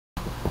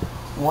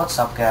What's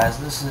up, guys?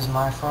 This is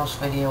my first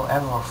video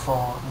ever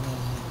for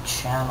the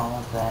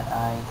channel that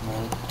I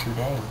made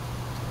today.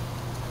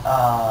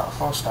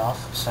 First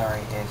off,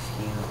 sorry if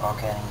you are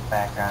getting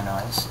background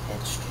noise.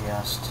 It's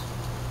just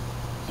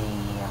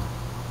the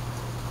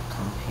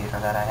computer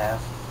that I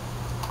have.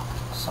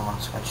 Someone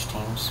switched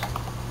teams.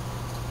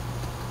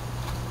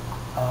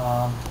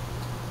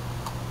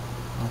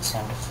 Let's see,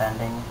 I'm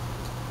defending.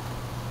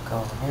 Go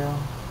over here.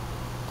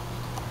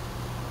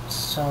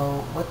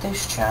 So, with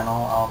this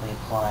channel, I'll be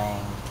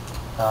playing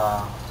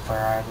a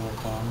variety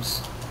of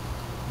games.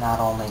 Not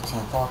only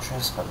Team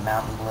Fortress, but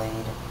Mountain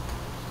Blade,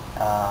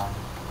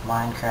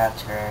 Minecraft,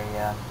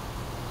 Terraria,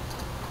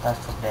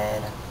 Left 4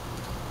 Dead,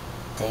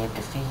 Day of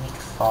Defeat,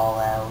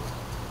 Fallout.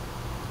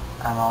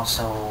 I'm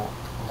also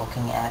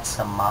looking at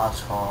some mods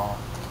for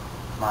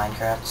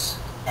Minecraft,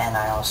 and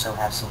I also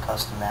have some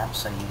custom maps,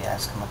 so you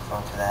guys can look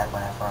forward to that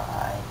whenever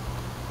I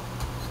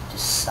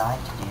decide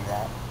to do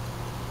that.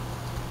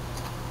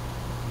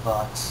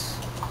 But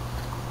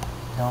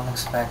don't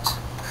expect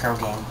pro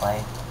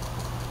gameplay.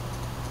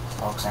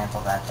 For example,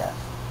 that death.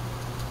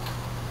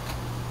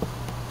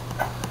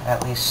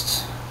 At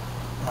least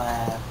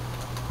my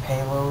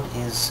Payload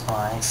is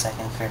my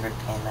second favorite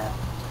game map,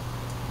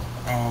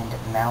 and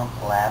Mount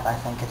Lab, I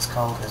think it's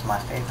called, is my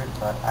favorite,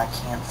 but I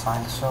can't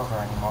find the server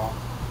anymore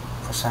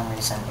for some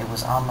reason. It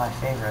was on my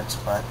favorites,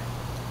 but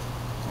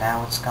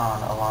now it's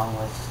gone, along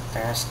with the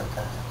rest of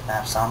the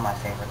maps on my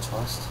favorites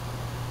list.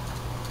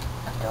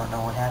 I don't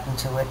know what happened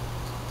to it,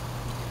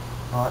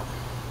 but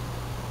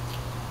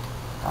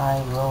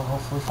I will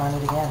hopefully find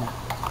it again.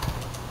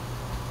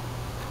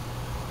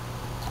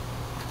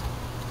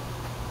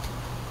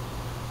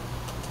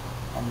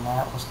 And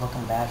that was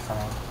looking bad for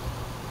me.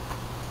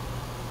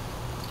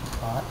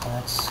 But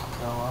let's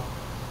go up.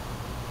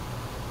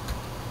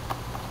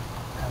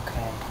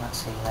 Okay, let's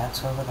see,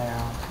 that's over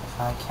there. If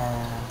I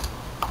can...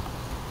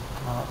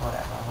 well,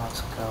 whatever,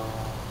 let's go...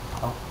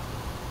 oh.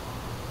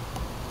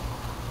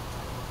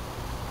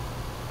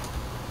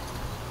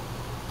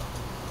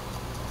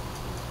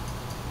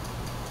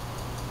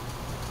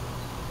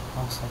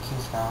 Looks like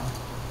he's gone.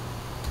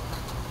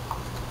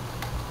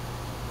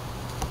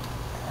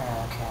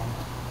 Okay.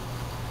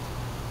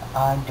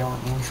 I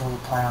don't usually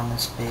play on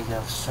this big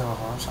of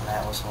servers, and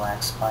that was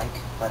Lag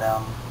Spike, but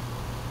I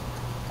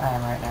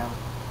am right now.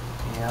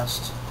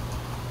 Just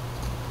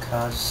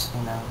cause,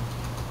 you know,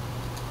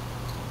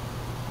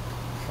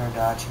 if you're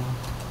dodging.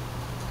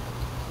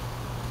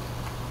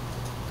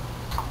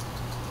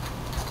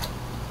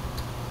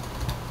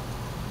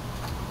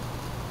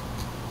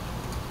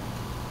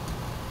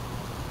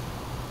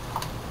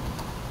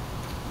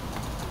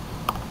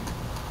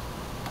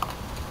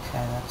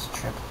 Okay, that's a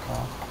triple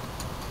kill.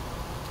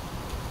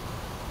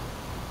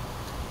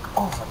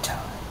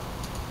 Overtime.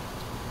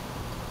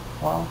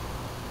 Well,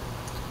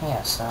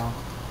 yeah, so...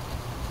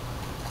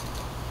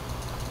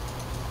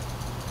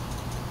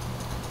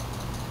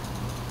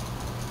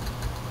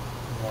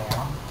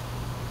 there.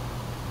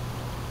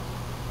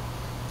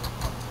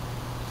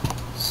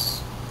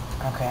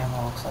 Okay,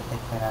 well, looks like they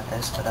cleared out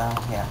this, but,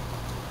 yeah.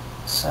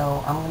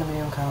 So, I'm gonna be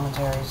doing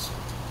commentaries.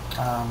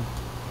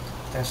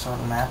 There's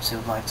certain maps you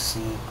would like to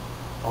see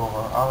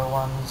over other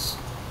ones.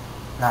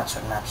 Not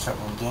certain maps,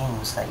 certain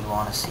games that you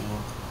want to see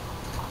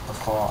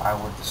before I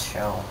would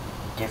show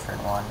a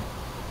different one.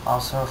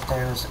 Also, if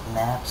there's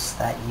maps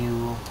that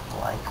you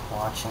like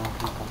watching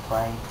people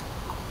play,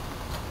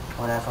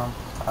 whatever,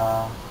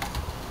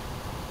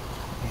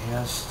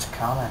 just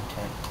comment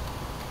it.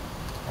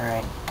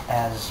 Alright,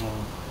 as you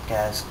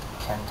guys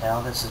can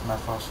tell, this is my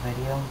first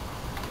video.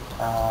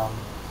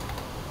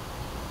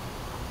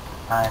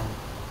 I'm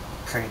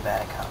pretty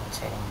bad at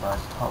commentating, but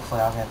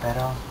hopefully I'll get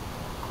better.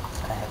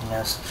 I have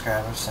no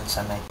subscribers since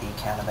I made the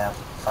account about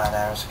 5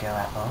 hours ago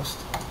at most.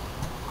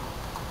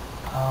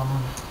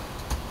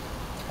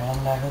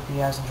 And I hope you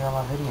guys enjoy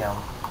my video.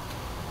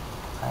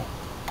 I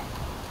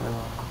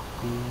will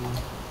be...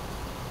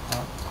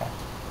 oh, okay.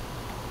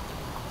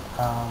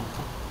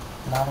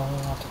 Not only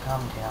want to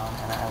commentate on,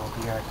 and I will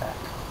be right back.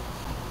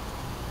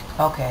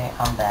 Okay,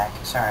 I'm back.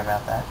 Sorry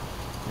about that.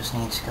 Just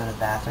need to go to the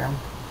bathroom.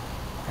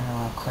 And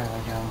we're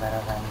clearly doing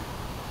better than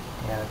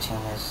the other team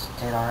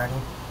did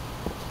already.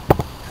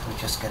 If we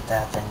just get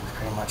that, then we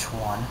pretty much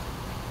won.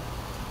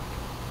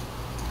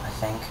 I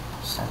think,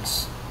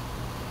 since...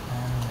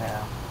 and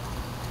yeah.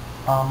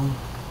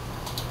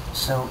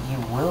 So you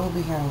will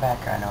be hearing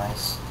background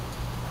noise.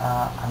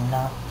 I'm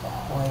not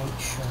quite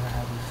sure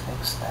how to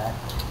fix that.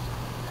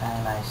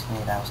 And I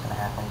knew that was going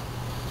to happen.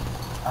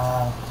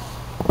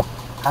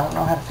 I don't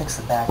know how to fix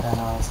the background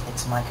noise.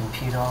 It's my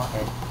computer.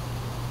 It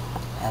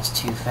has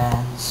 2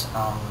 fans.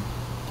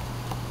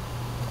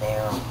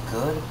 They're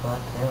good, but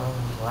they're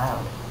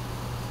loud.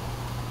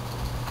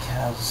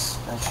 Because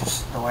that's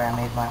just the way I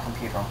made my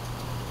computer.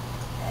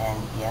 And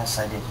yes,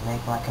 I did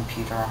make my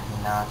computer,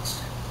 not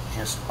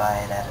just buy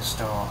it at a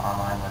store,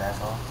 online,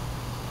 whatever,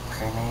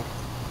 pre-made.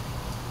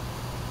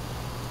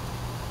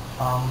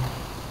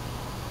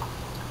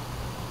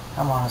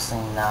 I'm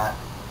honestly not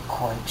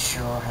quite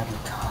sure how to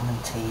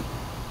commentate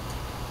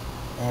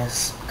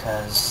this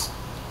because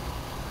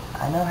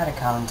I know how to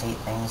commentate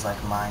things like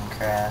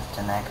Minecraft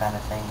and that kind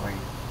of thing where you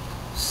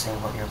say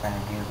what you're going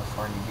to do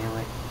before you do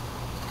it.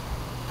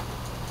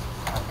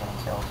 I'm getting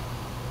killed.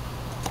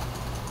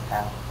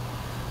 Ow.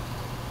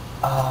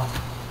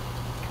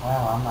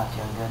 Wow, I'm not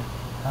doing good.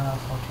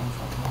 14.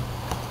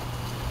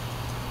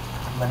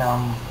 But,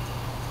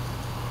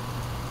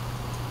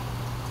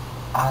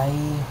 I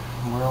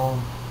will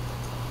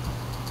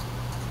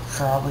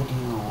probably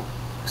do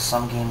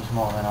some games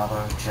more than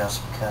others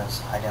just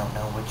because I don't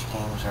know which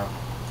games are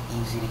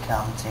easy to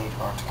commentate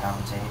or to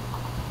commentate.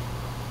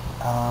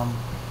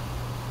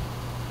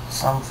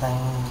 Some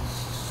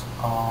things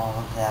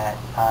are that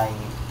I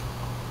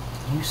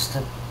used to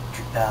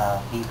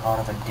be part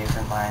of a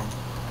different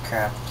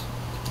Minecraft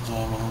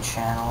gaming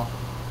channel,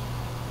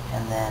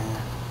 and then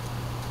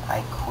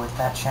I quit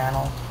that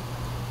channel.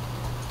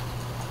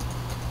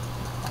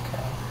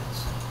 Okay.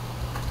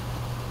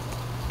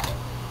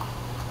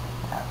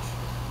 Ouch.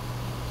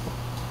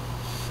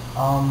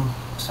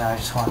 So I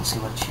just want to see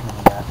what achievement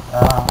you got.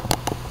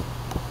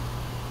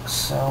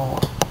 So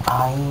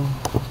I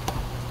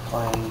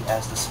play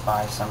as the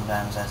spy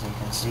sometimes, as you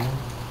can see.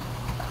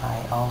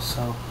 I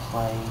also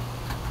play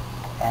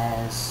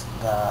as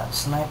the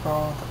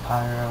sniper, the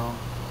pyro,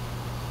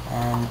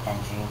 and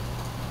NG.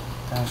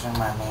 Those are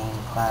my main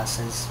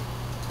classes.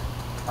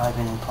 I've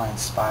been playing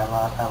spy a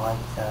lot. I like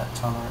the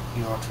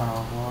Euro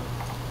Tunnel Reward.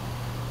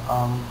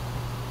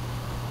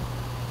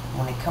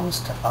 When it comes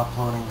to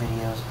uploading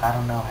videos, I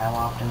don't know how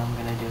often I'm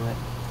going to do it.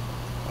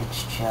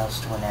 It's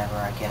just whenever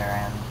I get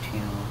around to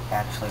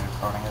actually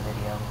recording a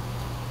video.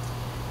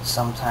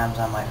 Sometimes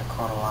I might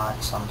record a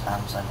lot,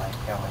 sometimes I might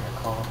barely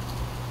record.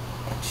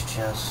 It's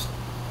just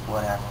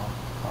whatever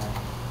for me.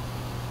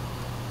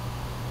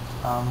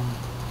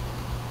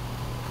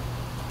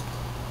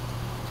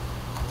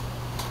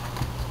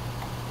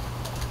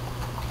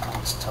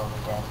 It's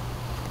totally dead.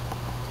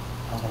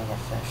 I'm gonna get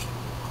fished.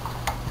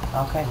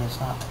 Okay, it's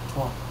not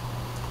cool.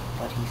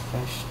 But he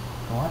fished.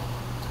 What?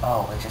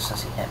 Oh, it just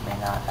says he hit me,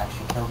 not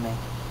actually killed me.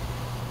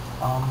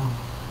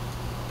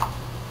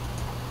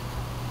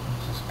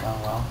 This is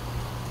going well.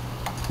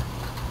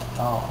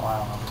 Oh,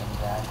 wow, I'm getting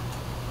bad.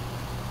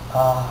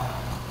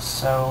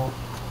 So,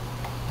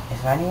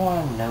 if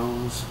anyone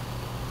knows,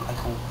 like,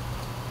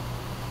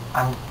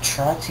 I'm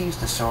trying to use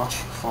the search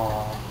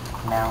for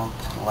Mount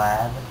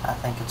Lab, I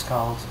think it's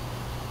called,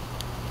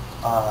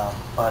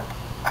 but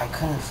I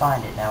couldn't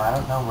find it now. I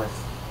don't know if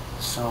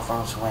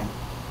servers went,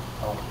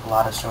 a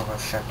lot of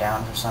servers shut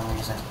down for some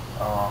reason,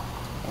 or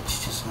it's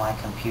just my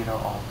computer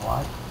or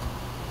what,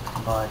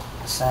 but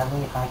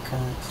sadly I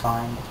couldn't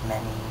find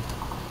many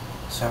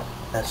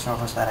the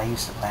servers that I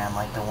used to play on,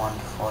 like the one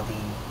for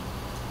the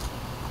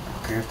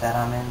group that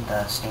I'm in,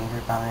 the Steam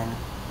group I'm in.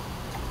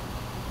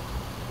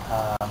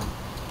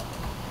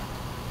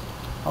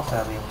 Hopefully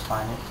I'll be able to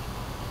find it.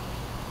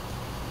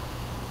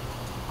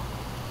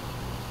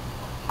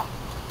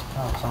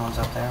 Oh, someone's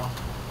up there.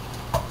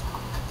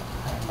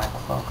 I have my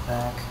cloak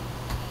back.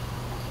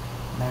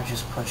 And they're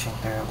just pushing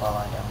through it while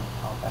I don't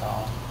help at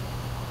all.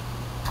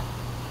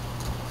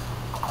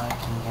 I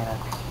can get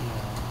up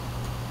here.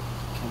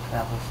 Can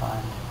probably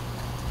find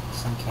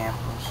some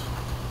campers.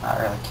 Not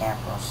really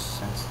campers,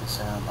 since this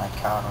isn't like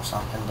COD or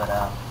something, but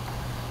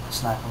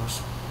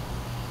snipers.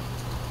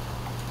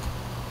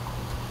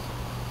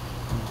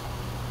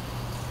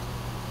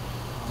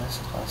 Well, this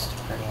place is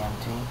pretty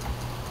empty.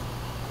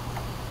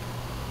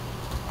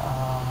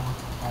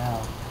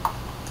 Now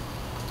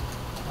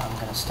I'm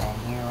gonna stand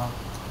here.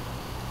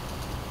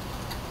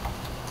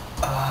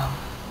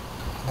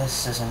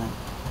 This isn't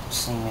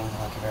seeming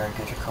like a very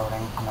good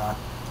recording, not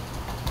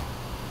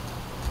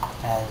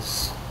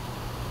as...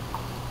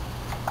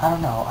 I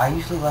don't know, I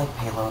usually like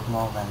payload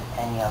more than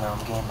any other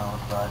game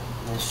mode, but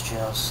this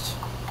just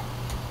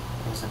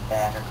is a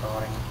bad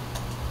recording.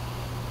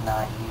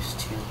 Not used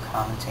to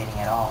commentating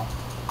at all.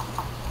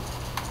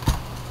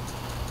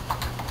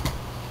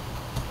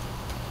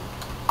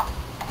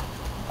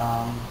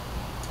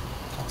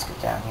 Let's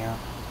get down here.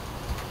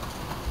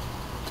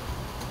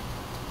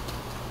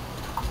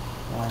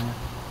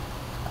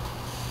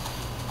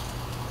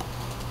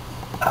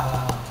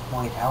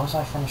 Wait, how was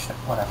I finished?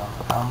 Whatever.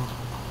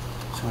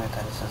 It's weird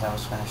that it says I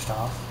was finished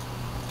off.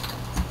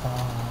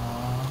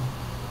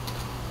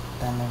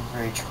 Then the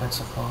rage quits,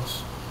 of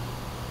course.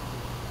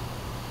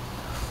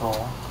 4.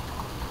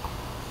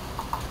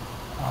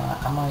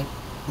 I might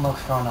look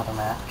for another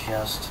map,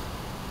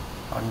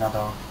 or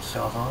another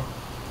server,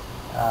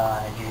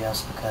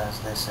 just because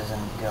this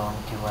isn't going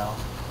too well.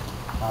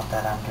 Not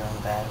that I'm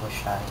doing bad,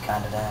 which I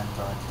kind of am,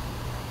 but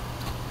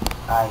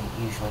I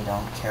usually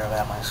don't care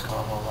about my score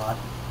a whole lot.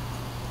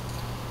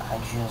 I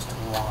just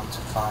want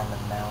to find the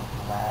Mount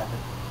Lab.